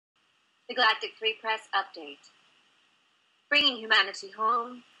The Galactic Free Press Update. Bringing humanity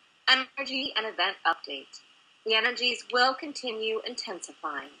home. Energy and event update. The energies will continue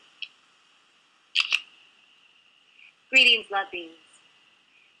intensifying. Greetings, love beings.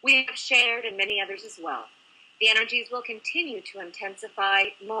 We have shared, and many others as well. The energies will continue to intensify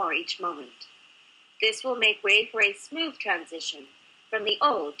more each moment. This will make way for a smooth transition from the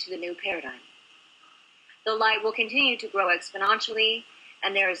old to the new paradigm. The light will continue to grow exponentially,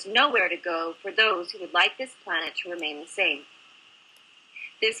 and there is nowhere to go for those who would like this planet to remain the same.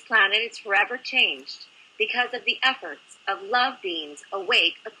 This planet is forever changed because of the efforts of love beings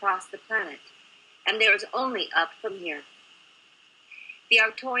awake across the planet, and there is only up from here. The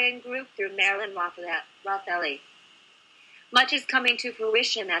Arcturian group through Marilyn Rothelli. Much is coming to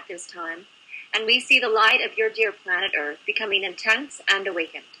fruition at this time, and we see the light of your dear planet Earth becoming intense and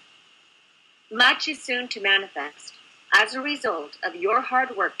awakened. Much is soon to manifest as a result of your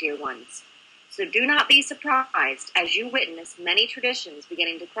hard work, dear ones. So do not be surprised as you witness many traditions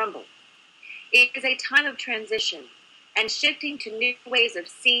beginning to crumble. It is a time of transition and shifting to new ways of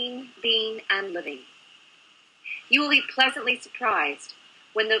seeing, being, and living. You will be pleasantly surprised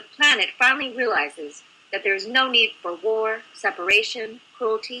when the planet finally realizes that there is no need for war, separation,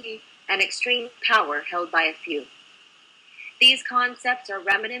 cruelty, and extreme power held by a few. These concepts are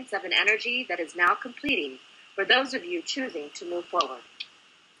remnants of an energy that is now completing for those of you choosing to move forward.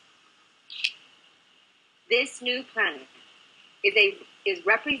 This new planet is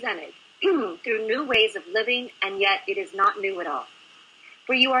represented through new ways of living, and yet it is not new at all.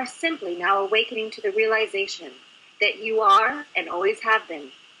 For you are simply now awakening to the realization that you are, and always have been,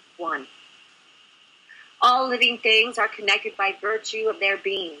 one. All living things are connected by virtue of their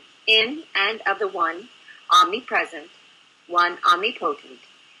being in and of the one omnipresent, one omnipotent,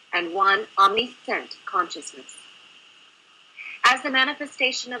 and one omniscient consciousness. As the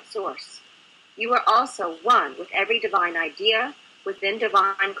manifestation of Source, you are also one with every divine idea within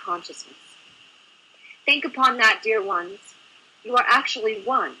divine consciousness. Think upon that, dear ones. You are actually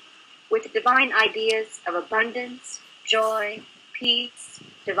one with divine ideas of abundance, joy, peace,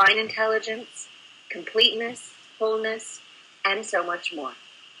 divine intelligence, completeness, wholeness, and so much more.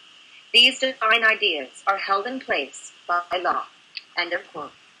 These divine ideas are held in place by law. End of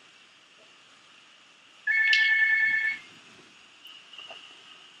quote.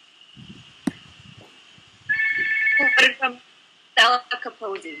 Quoted from Stella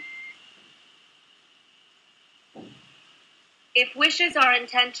Capozzi. If wishes are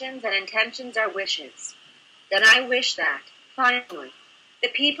intentions and intentions are wishes, then I wish that, finally, the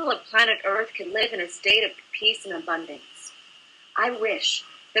people of planet Earth could live in a state of peace and abundance. I wish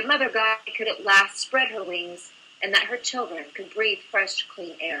that Mother God could at last spread her wings and that her children could breathe fresh,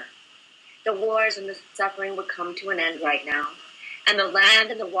 clean air. The wars and the suffering would come to an end right now, and the land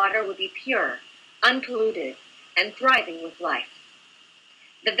and the water would be pure, unpolluted, and thriving with life.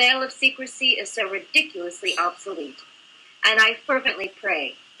 The veil of secrecy is so ridiculously obsolete, and I fervently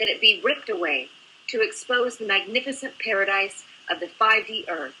pray that it be ripped away to expose the magnificent paradise of the 5D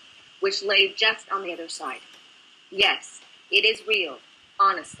Earth, which lay just on the other side. Yes, it is real,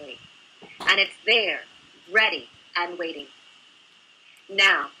 honestly, and it's there, ready and waiting.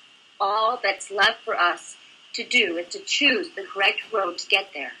 Now, all that's left for us to do is to choose the correct road to get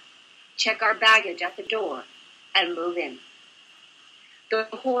there, check our baggage at the door, and move in. The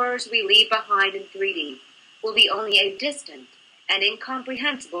horrors we leave behind in 3D will be only a distant and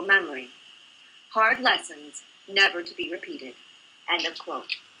incomprehensible memory. Hard lessons never to be repeated. End of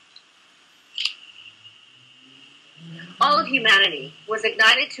quote. All of humanity was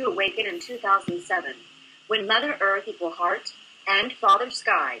ignited to awaken in 2007 when Mother Earth equal heart and Father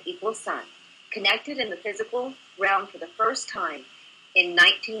Sky equal sun connected in the physical realm for the first time in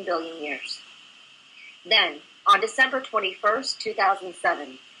 19 billion years. Then, on December 21st,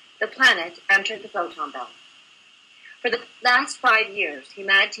 2007, the planet entered the photon belt. For the last 5 years,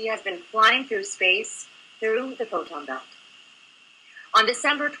 humanity has been flying through space through the photon belt. On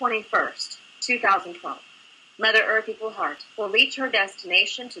December 21st, 2012, Mother Earth equal heart will reach her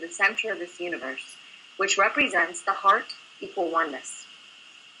destination to the center of this universe, which represents the heart equal oneness.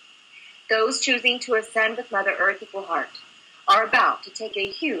 Those choosing to ascend with Mother Earth equal heart are about to take a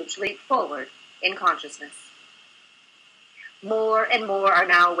huge leap forward in consciousness. More and more are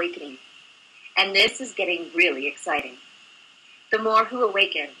now awakening, and this is getting really exciting. The more who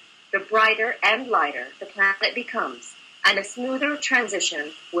awaken, the brighter and lighter the planet becomes, and a smoother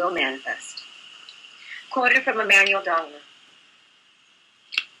transition will manifest. Quoted from Emmanuel Dollar.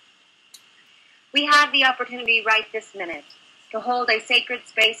 We have the opportunity right this minute to hold a sacred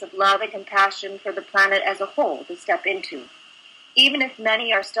space of love and compassion for the planet as a whole to step into. even if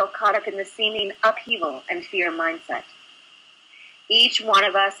many are still caught up in the seeming upheaval and fear mindset. Each one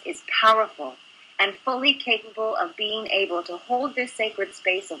of us is powerful and fully capable of being able to hold this sacred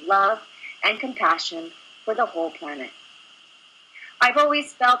space of love and compassion for the whole planet. I've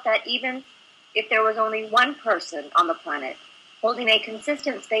always felt that even if there was only one person on the planet holding a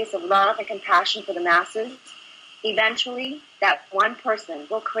consistent space of love and compassion for the masses, eventually that one person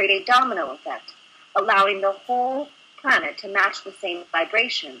will create a domino effect, allowing the whole planet to match the same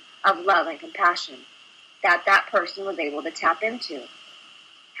vibration of love and compassion that that person was able to tap into.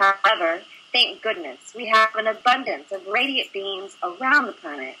 However, thank goodness we have an abundance of radiant beings around the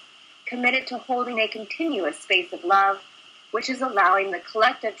planet committed to holding a continuous space of love, which is allowing the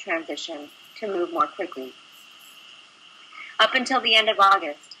collective transition to move more quickly. Up until the end of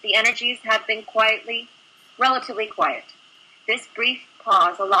August, the energies have been relatively quiet. This brief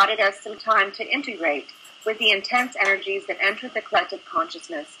pause allotted us some time to integrate with the intense energies that entered the collective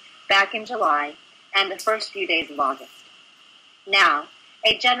consciousness back in July and the first few days of August. Now,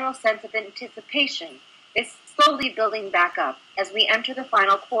 a general sense of anticipation is slowly building back up as we enter the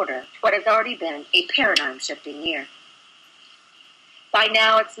final quarter to what has already been a paradigm-shifting year. By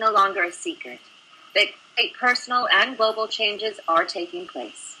now, it's no longer a secret that great personal and global changes are taking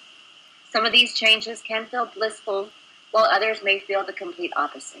place. Some of these changes can feel blissful, while others may feel the complete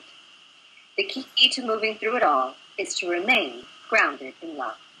opposite. The key to moving through it all is to remain grounded in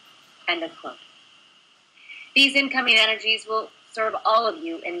love. End of quote. These incoming energies will serve all of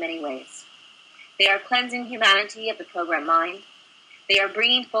you in many ways. They are cleansing humanity of the programmed mind. They are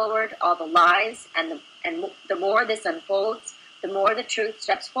bringing forward all the lies, and the more this unfolds, the more the truth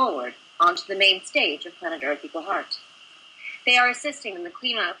steps forward onto the main stage of planet Earth Equal Heart. They are assisting in the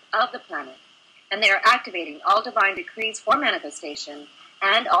cleanup of the planet, and they are activating all divine decrees for manifestation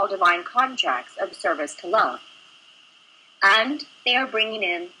and all divine contracts of service to love. And they are bringing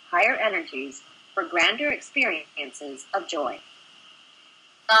in higher energies for grander experiences of joy.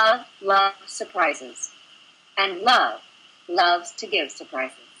 Love loves surprises, and love loves to give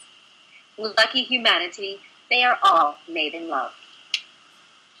surprises. Lucky humanity, they are all made in love.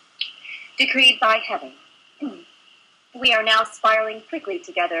 Decreed by heaven, we are now spiraling quickly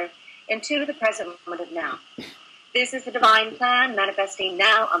together into the present moment of now. This is the divine plan manifesting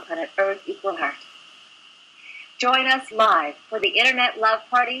now on planet Earth Equal Heart. Join us live for the Internet Love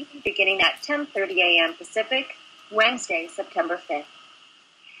Party beginning at 10:30 a.m. Pacific, Wednesday, September 5th.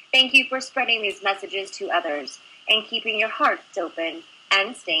 Thank you for spreading these messages to others and keeping your hearts open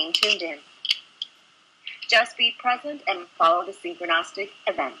and staying tuned in. Just be present and follow the synchronistic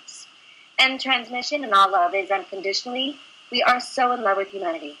events. End transmission and all love is unconditionally. We are so in love with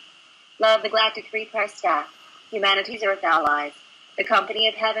humanity. Love the Galactic Free Press staff, humanity's Earth allies, the Company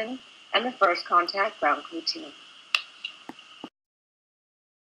of Heaven, and the First Contact Ground Crew team.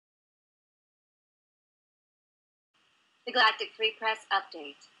 The Galactic Free Press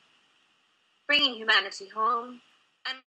update. Bringing humanity home and